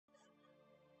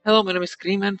Hello, my name is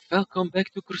Cream and welcome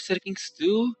back to Crusader Kings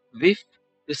 2 with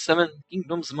the Seven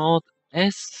Kingdoms mod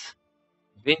as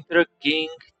Winter King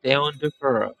Theon the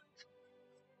Third.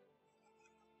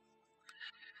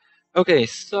 Okay,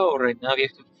 so right now we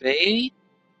have to wait.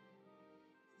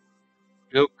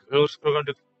 The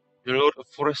Lord of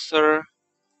Forester.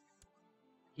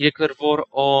 He declared war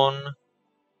on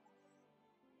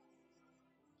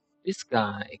this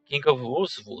guy, King of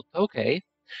Wolfswood. Okay.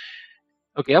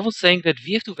 Okay, I was saying that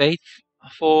we have to wait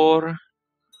for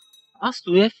us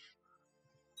to have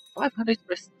 500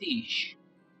 prestige.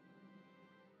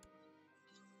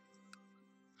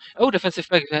 Oh, defensive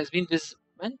pact has been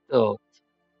dismantled.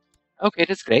 Okay,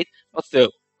 that's great. But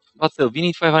still, we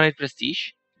need 500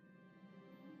 prestige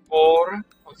for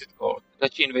what's it called?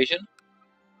 Duchy invasion?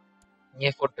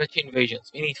 Yeah, for Duchy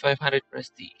invasions, we need 500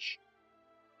 prestige.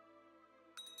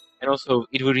 And also,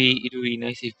 it would be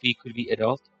nice if we could be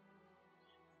adult.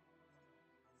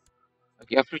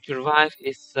 Okay, our future wife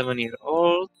is 7 years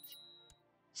old.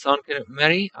 Son can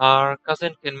marry. Our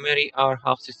cousin can marry our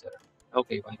half sister.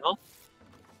 Okay, why not?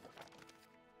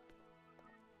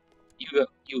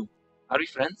 You, are we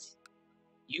friends?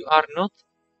 You are not.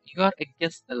 You are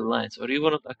against the alliance, or you will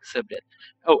not accept that.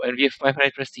 Oh, and we have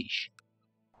 500 prestige.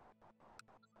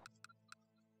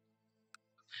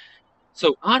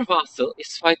 So our vassal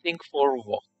is fighting for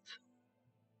what?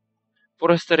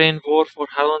 Forestarian war for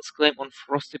Harlan's claim on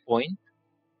Frosty Point.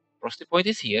 Frosty Point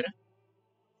is here,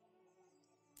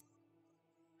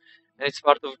 and it's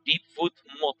part of Deepwood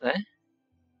Motte.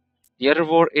 The other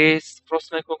war is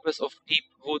Frostman conquest of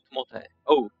Deepwood Motte.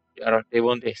 Oh, they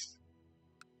want this.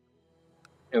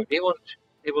 No, they want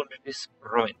this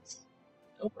province.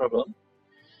 No problem.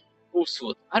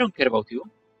 Wolfswood, I don't care about you.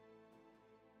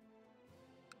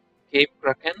 Cape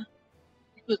Kraken.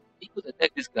 We could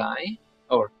attack this guy,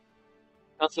 or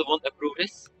Council won't approve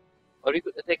this. Or we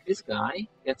could attack this guy.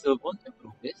 Council won't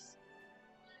approve this.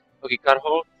 Okay,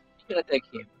 Carhold, we can attack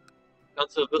him.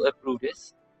 Council will approve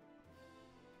this.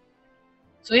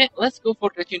 So yeah, let's go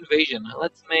for Dutch invasion.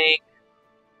 Let's make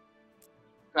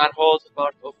Carhold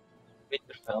part of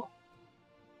Winterfell.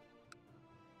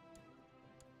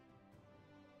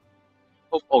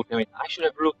 Oh, damn it! I should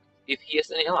have looked if he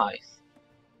has any allies.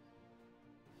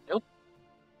 Nope,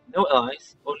 no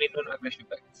allies, only non-aggression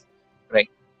pacts.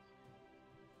 Great.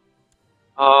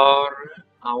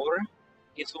 Our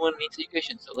kinswoman needs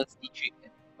education, so let's teach you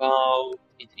about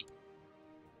intrigue.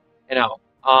 And now,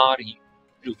 are you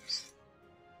troops?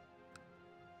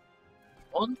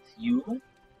 Want you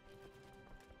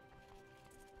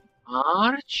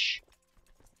march?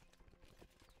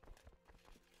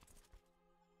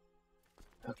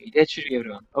 Okay, that should be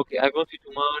everyone. Okay, I want you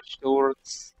to march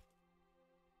towards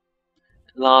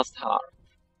Last Heart.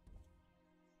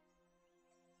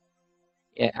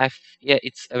 Yeah,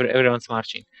 it's everyone's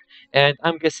marching, and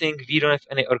I'm guessing we don't have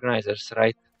any organizers,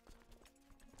 right?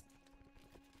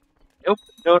 Nope,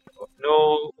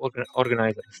 no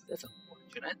organizers. That's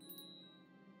unfortunate.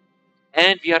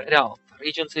 And we are adult.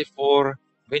 Regency for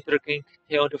Winter King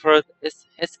Theon the Third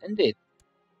has ended.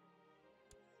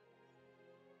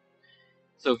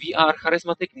 So we are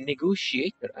charismatic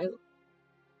negotiator.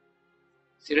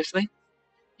 Seriously?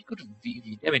 We could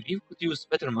use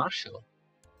better marshal.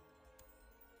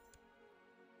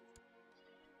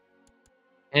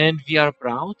 And we are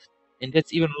proud, and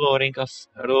that's even lowering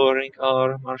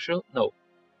our marshal. No.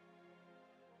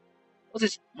 What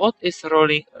is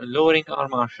lowering our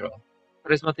marshal?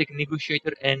 Charismatic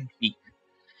negotiator and weak.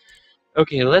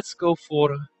 Okay, let's go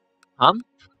for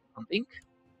hunting.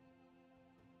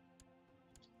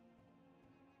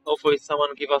 Hopefully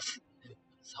someone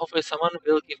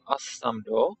will give us some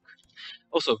dog.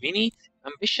 Also, we need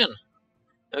ambition.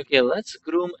 Okay, let's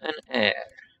groom an heir.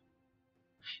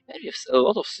 And we have a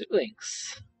lot of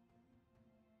siblings.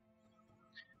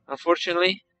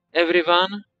 Unfortunately,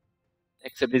 everyone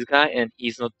except this guy, and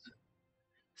he's not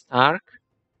Stark.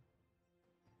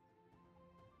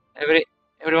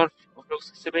 Everyone of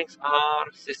those siblings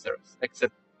are sisters,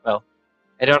 except, well,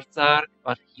 Eddard Stark,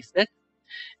 but he's dead,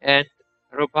 and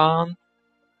Robert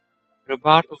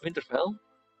of Winterfell,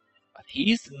 but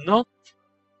he's not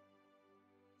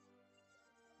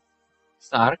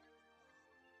Stark.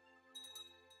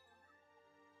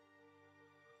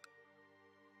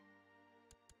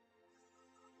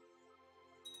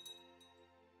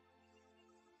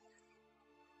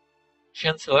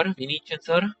 Chancellor, we need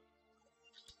Chancellor.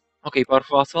 Okay,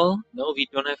 powerful vassal. No, we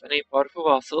don't have any powerful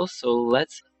vassals, so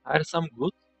let's hire some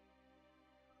good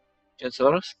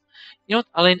Chancellors. You know what,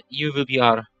 Alan, you will be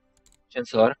our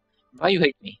Chancellor. Why you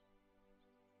hate me?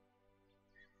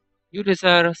 You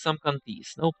desire some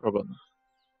counties, no problem.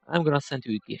 I'm gonna send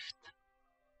you a gift.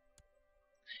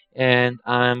 And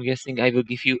I'm guessing I will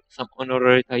give you some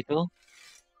honorary title.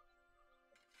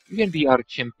 You can be our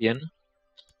champion.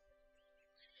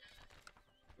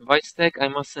 Vice stack, I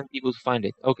must send people to find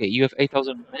it. Okay, you have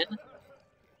 8,000 men.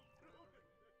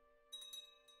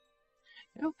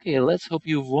 Okay, let's hope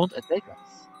you won't attack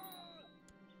us.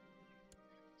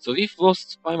 So we've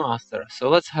lost Spy Master. So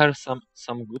let's hire some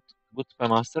good Spy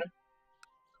Master.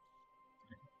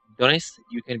 Donis,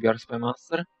 you can be our Spy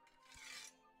Master.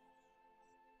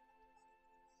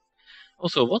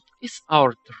 Also, what is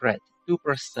our threat?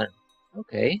 2%.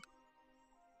 Okay.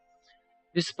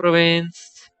 This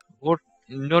province,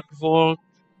 Nordvold,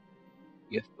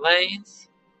 we have plains.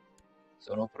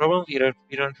 So no problem, we don't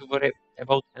have to worry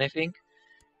about anything.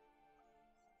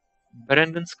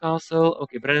 Brandon's castle.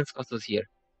 Okay, Brandon's castle is here.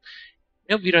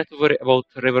 Now we don't have to worry about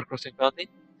river crossing penalty.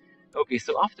 Okay,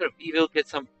 so after we will get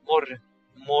some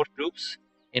more troops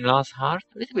in Last Heart,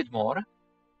 a little bit more.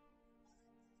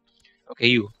 Okay,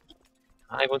 you.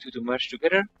 I want you to merge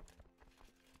together.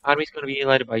 Army is gonna be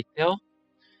led by Theo.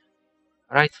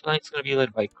 Right flank is gonna be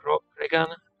led by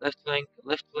Kregan. Left flank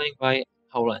by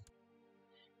Howland.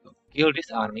 So kill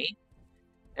this army.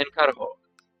 And Karho.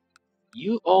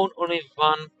 You own only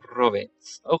one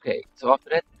province. Okay, so after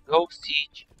that, go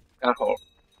siege Karho.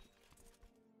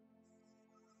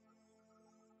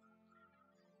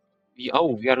 We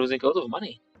are losing a lot of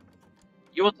money.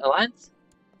 You want alliance?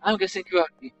 I'm guessing you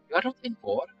are not in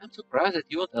war. I'm surprised that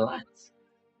you want alliance.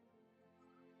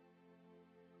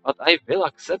 But I will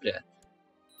accept that.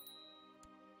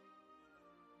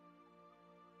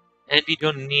 And we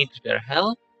don't need their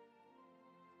help.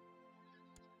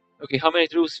 Okay, how many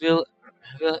troops will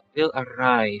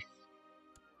arrive?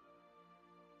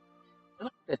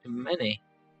 Not that many.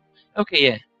 Okay,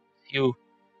 yeah, few.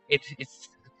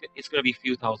 It's gonna be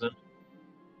few thousand.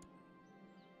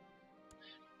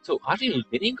 So are we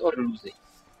winning or losing?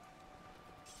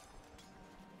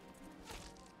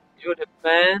 It will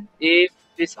depend if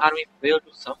this army will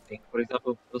do something. For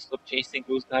example, we'll stop chasing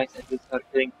those guys and we'll start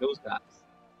killing those guys.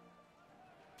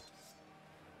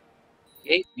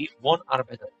 Okay, we've won our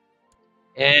battle.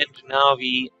 And now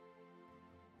we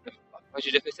have a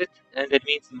budget deficit, and that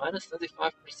means minus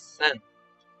 25%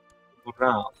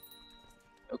 morale.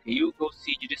 Okay, you go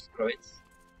siege this province.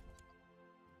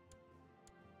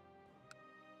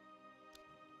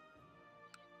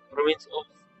 Province of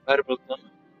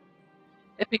Barbleton.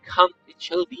 Epic hunt it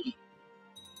shall be.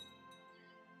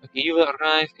 Okay, you will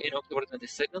arrive in October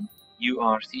 22nd. You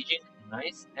are sieging,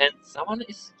 nice, and someone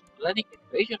is planning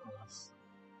invasion on us.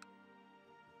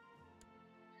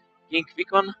 King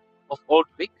Vikon of Old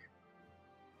Vic.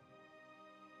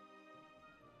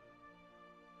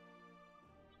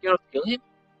 You cannot kill him?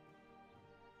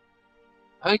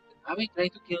 Are we trying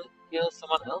to kill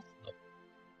someone else? No.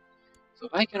 So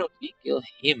why cannot we kill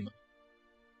him?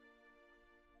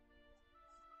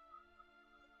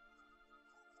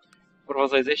 For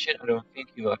vassalization, I don't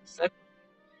think you will accept.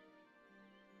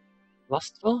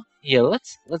 Lustful? Yeah,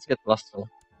 let's get lustful.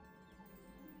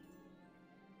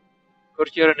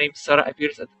 Courtier named Sarah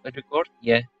appears at the court?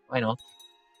 Yeah, why not?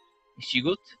 Is she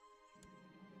good?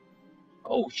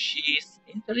 Oh, she's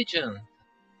intelligent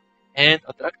and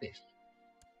attractive.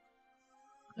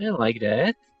 I like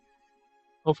that.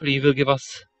 Hopefully, he will give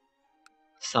us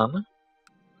son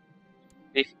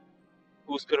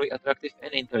who's going to be attractive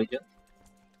and intelligent.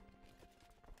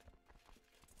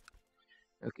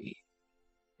 Okay,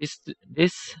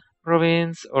 this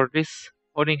province or this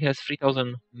holding has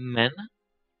 3,000 men.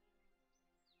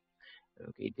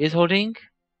 Okay, this holding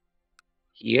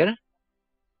here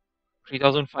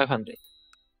 3,500.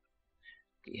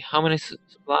 Okay, how much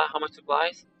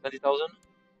supplies? 20,000.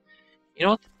 You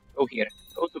know what? Go here.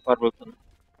 Go to Parvulton.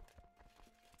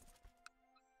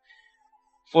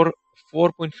 For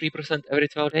 4.3% every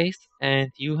 12 days,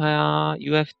 and you have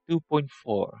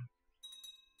 2.4.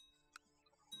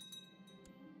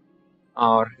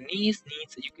 Our niece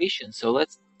needs education, so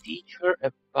let's teach her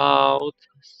about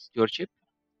stewardship.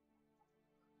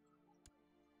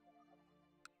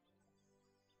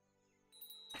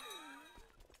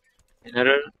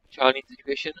 Another child needs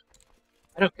education.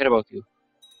 I don't care about you.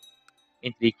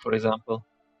 Intrigue, for example.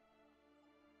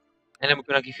 And I'm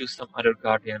gonna give you some other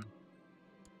guardian.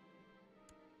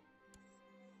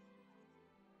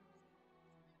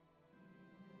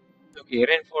 Okay,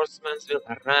 reinforcements will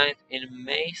arrive in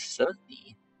May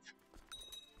 17th.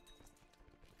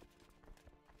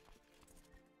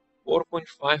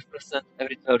 4.5%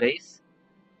 every 12 days.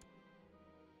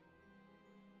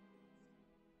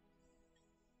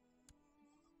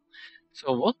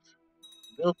 So what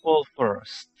will fall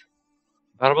first?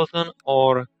 Barbleton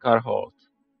or Carholt?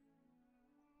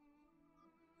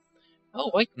 Oh,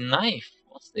 White Knife.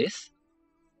 What's this?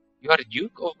 You are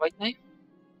Duke of White Knife?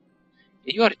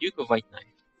 Yeah, you are Duke of White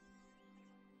Knife.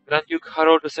 Grand Duke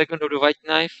Harold II of the White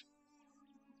Knife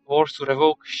wars to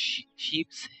revoke Sheep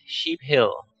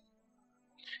Hill.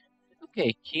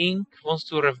 Okay, King wants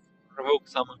to revoke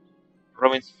some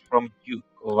province from Duke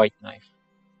of White Knife.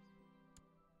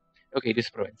 Okay, this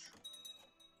province.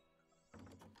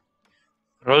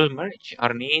 Royal marriage,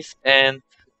 our niece and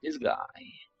this guy.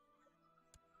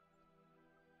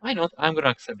 Why not? I'm gonna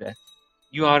accept that.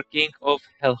 You are king of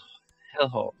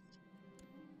Hellholt.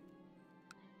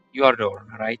 You are Dorn,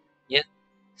 right? Yeah.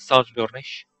 South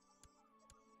Dornish.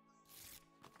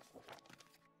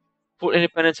 Full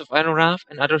independence of Ironrath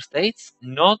and other states?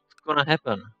 Not gonna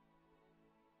happen.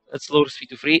 Let's lower speed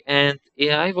to 3 and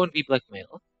AI won't be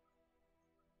blackmail.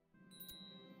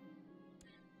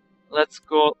 Let's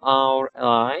call our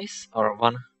allies, or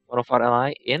one of our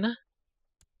ally in.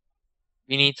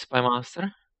 We need Spy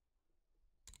Master.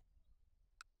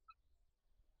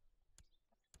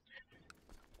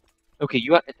 Okay,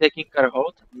 you are attacking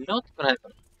Karahot. Not gonna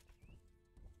happen.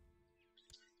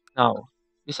 Now,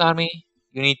 this army,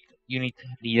 you need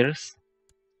leaders.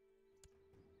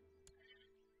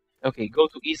 Okay, go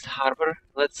to East Harbor.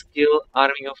 Let's kill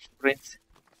army of Prince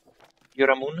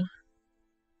Yoramun.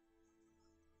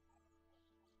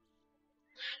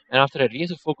 And after that, we have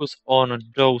to focus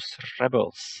on those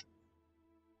rebels.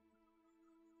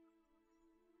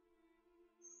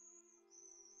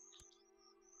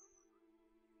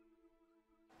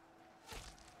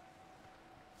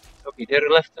 Okay, their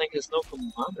left flank has no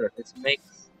commander. This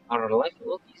makes our life a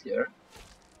lot easier.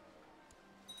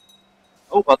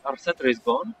 Oh, but our center is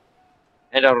gone.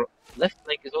 And our left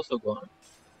flank is also gone.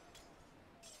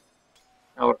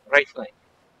 Our right flank.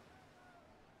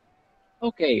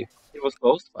 Okay, it was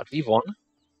close, but we won.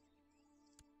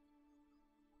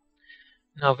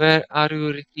 Now, where are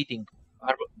you retreating?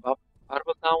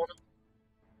 Barbotown?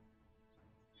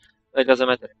 It doesn't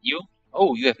matter. You?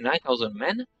 Oh, you have 9,000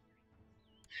 men?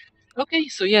 Okay,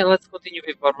 so yeah, let's continue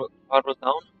with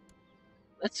Barbotown.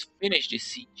 Let's finish this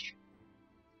siege.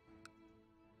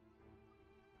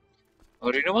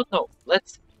 Or you know what? No,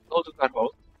 let's go to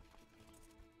Carhold.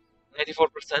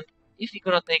 94%. If we're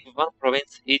gonna take one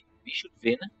province, we should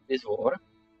win this war.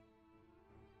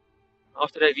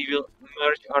 After that, we will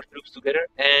merge our troops together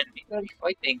and we will be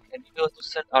fighting. And we will have to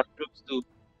send our troops to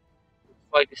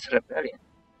fight this rebellion.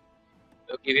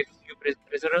 Okay, we have a few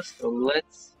prisoners, so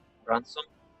let's ransom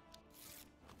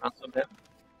them.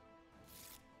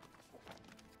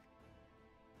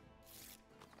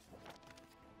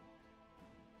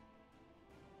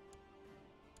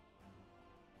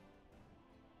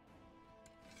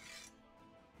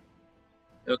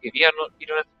 Okay, we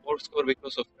don't have more score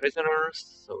because of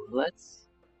prisoners, so let's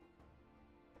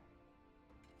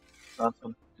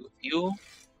ransom to a few.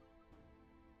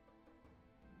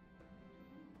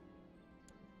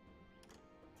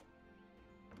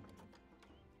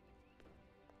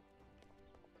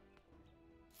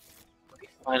 Okay,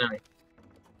 finally.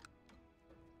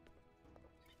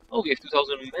 Oh, we have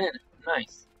 2,000 men.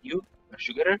 Nice. You are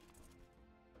together.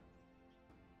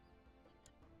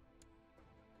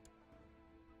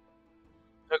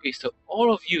 Okay, so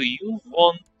all of you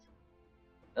want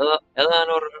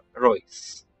Eleanor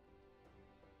Royce.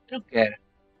 I don't care.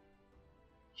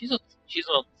 She's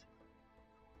not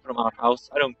from our house.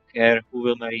 I don't care who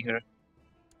will marry her.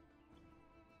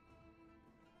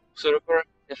 Usurper,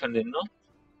 definitely not.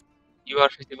 You are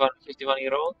 51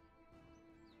 year old.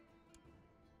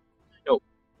 No,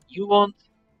 you want.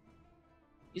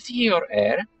 Is he your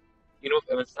heir? You know,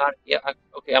 MSR? Yeah,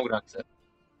 okay, I'm gonna accept.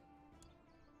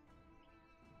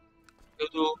 You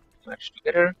two match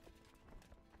together.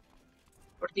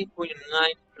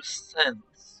 14.9%.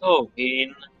 So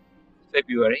in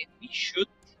February we should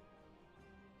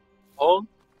hold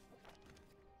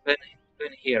when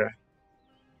here.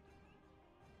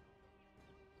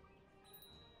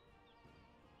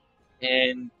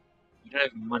 And you don't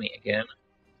have money again.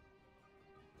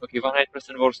 Okay,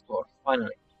 100% war score,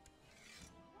 finally.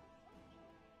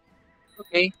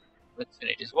 Okay, let's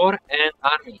finish this war. And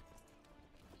army,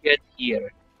 get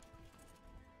here.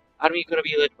 Army gonna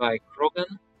be led by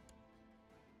Krogan,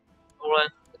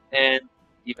 Poland, and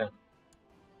Ivan.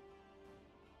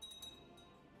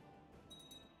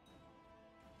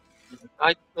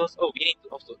 Titles. Oh, we need to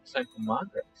also assign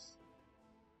commanders.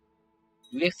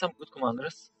 Do we have some good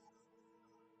commanders?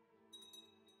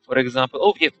 For example,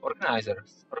 oh, we have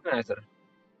organizers. Organizer.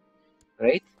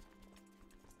 Great.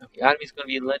 Okay, army is gonna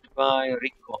be led by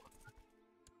Rico.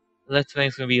 Left wing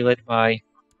is gonna be led by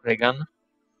Regan.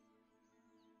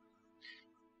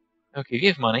 Okay, we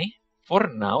have money. For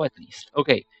now, at least.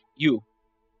 Okay, you.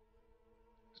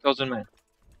 2,000 men.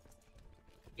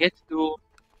 Get to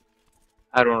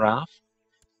Iron Raft.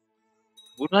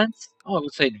 Woodlands? Oh, I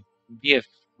would say we have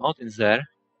mountains there.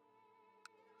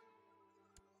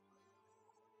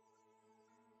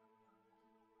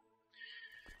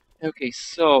 Okay,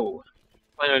 so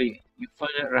finally, you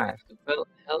finally arrived.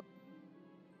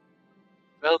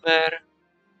 Belbear,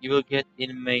 you will get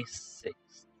in May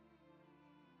 6th.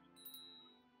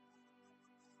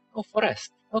 Oh,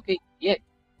 forest. Okay, yeah.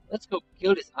 Let's go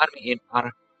kill this army in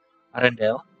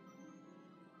Arendelle.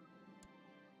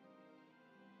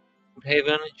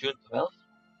 Woodhaven, June 12th.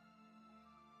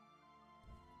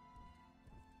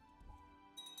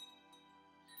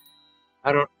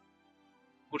 Aron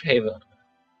Woodhaven.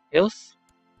 Hills?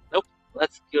 Nope.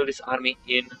 Let's kill this army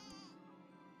in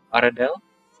Arendelle.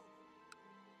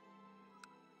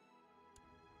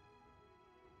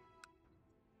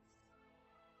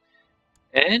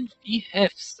 And we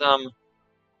have some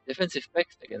defensive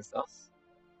pacts against us.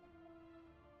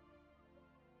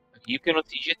 Okay, you cannot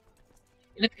siege it.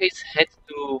 In that case, head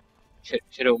to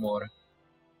Shadowmoor.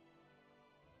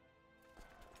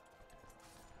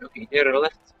 Okay, their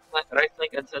right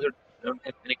flank and center don't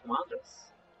have any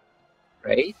commanders.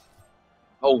 Right?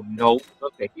 Oh no.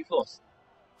 Okay, we've lost.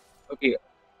 Okay,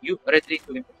 you retreat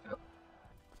to Winterfell.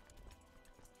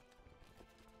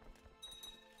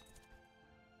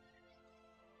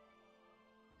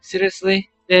 Seriously?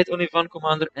 They had only one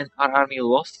commander and our army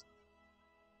lost?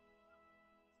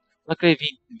 Luckily,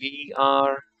 we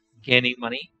are gaining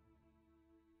money.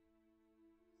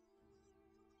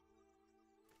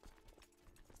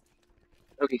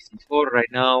 Okay, C4 right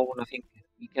now, nothing.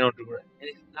 We cannot do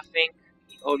nothing.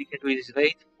 All we can do is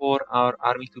wait for our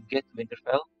army to get to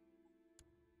Winterfell.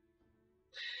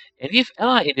 And we have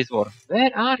ally in this war.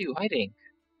 Where are you hiding?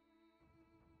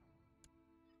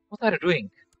 What are you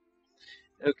doing?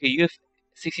 Okay, you have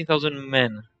 16,000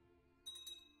 men.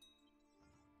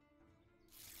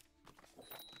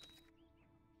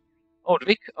 Oh,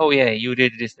 Vic? Oh yeah, you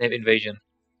did this invasion.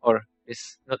 Or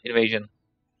this, not invasion.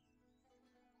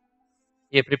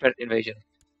 Yeah, prepared invasion.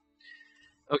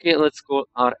 Okay, let's call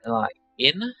our ally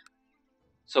in.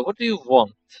 So what do you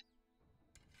want?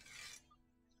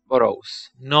 Boroughs.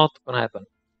 Not gonna happen.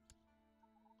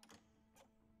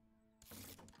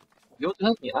 You want to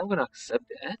help me? I'm gonna accept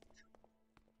that.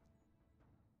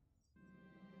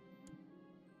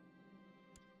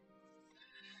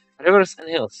 Rivers and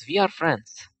hills. We are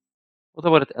friends. What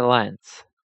about that alliance?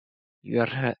 You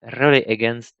are really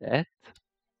against that?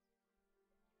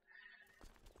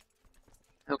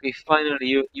 Okay,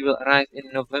 finally you will arrive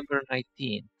in November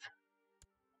 19th.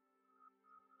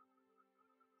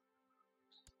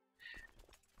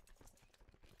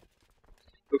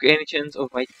 Okay, any chance of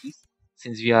white peace?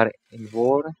 Since we are in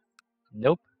war?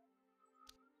 Nope.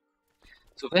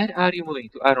 So where are you moving?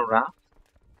 To Iron Raft?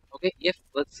 Okay, yep,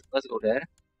 let's go there.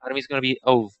 Army is gonna be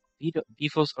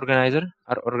Bifos organizer,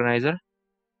 our organizer.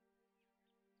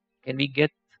 Can we get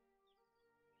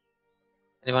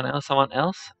anyone else? Someone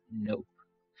else? No.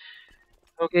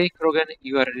 Okay, Krogan,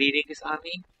 you are leading this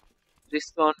army.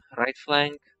 Tristan, right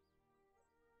flank,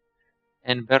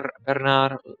 and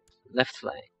Bernard, left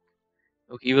flank.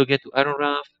 Okay, you will get to Iron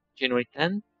Raft January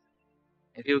 10th,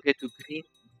 and we will get to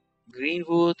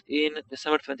Greenwood in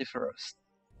December 21st.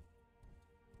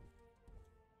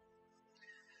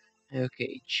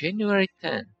 Okay, January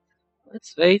 10th.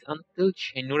 Let's wait until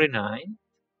January 9th.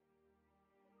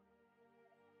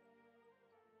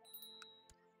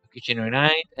 Okay, January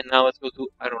 9th, and now let's go to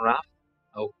Iron Raft.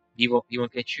 Oh, we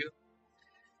won't catch you.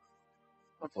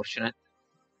 Unfortunate.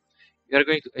 We are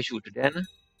going to Ashwood then.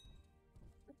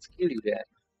 Let's kill you then.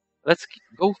 Let's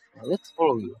go. Let's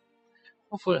follow you.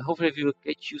 Hopefully we will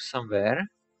catch you somewhere,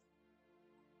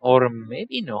 or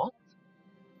maybe not.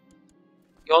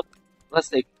 You know, let's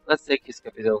take his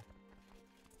capital.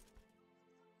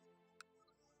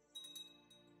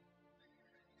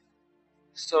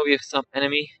 So we have some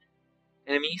enemies,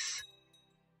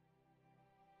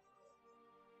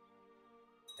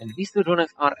 and we still don't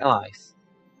have our allies.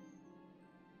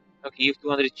 Okay, you have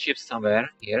 200 ships somewhere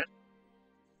here.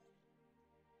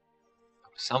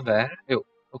 Somewhere. Oh,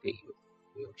 okay.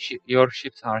 Your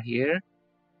ships are here.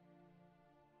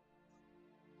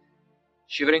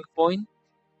 Shivering Point.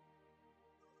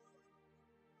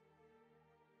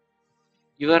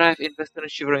 You arrive in Western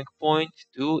Shivering Point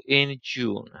 2 in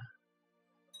June.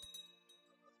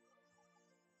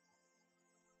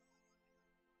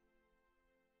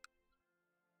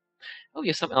 Oh, you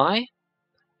have some ally?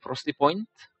 Frosty Point.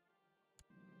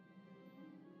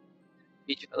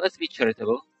 Let's be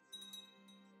charitable.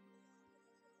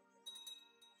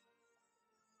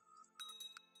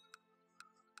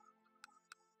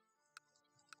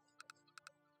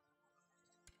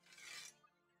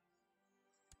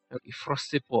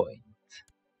 Frosty Point.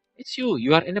 It's you.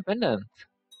 You are independent.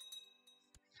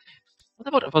 What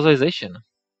about vassalization?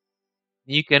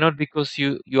 You cannot because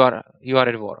you are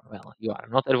at war. Well, you are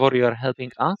not at war. You are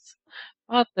helping us,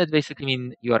 but that basically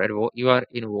means you are at war. You are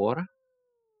in war.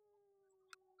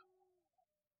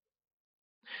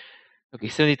 Okay,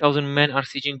 70,000 men are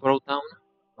sieging Borough Town,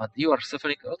 but you are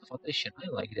suffering a lot of attrition. I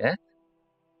like that.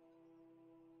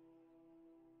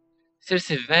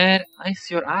 Seriously, where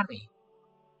is your army?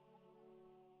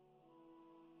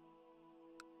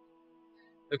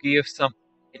 Okay, you have some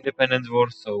independence war,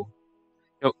 so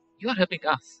you are helping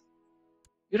us.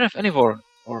 You don't have any war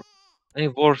or any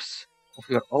wars of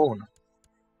your own.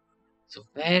 So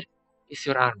where is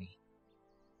your army?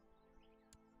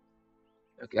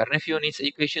 Okay, our nephew needs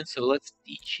education, so let's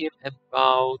teach him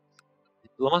about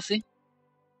diplomacy.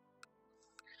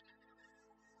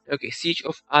 Okay, Siege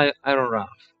of Iron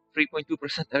Raft.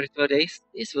 3.2% every 12 days.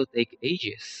 This will take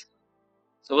ages.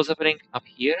 So what's happening up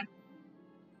here?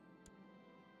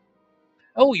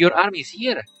 Oh, your army is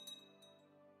here.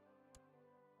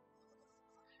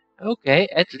 Okay,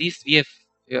 at least we have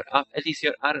at least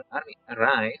your army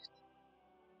arrived.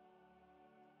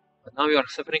 But now you are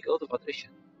suffering a lot of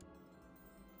attrition.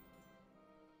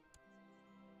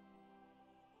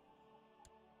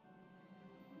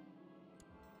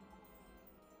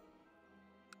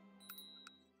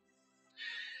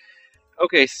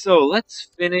 Okay, so let's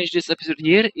finish this episode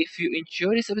here. If you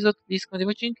enjoyed this episode, please continue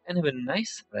watching and have a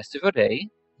nice rest of your day.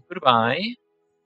 Goodbye.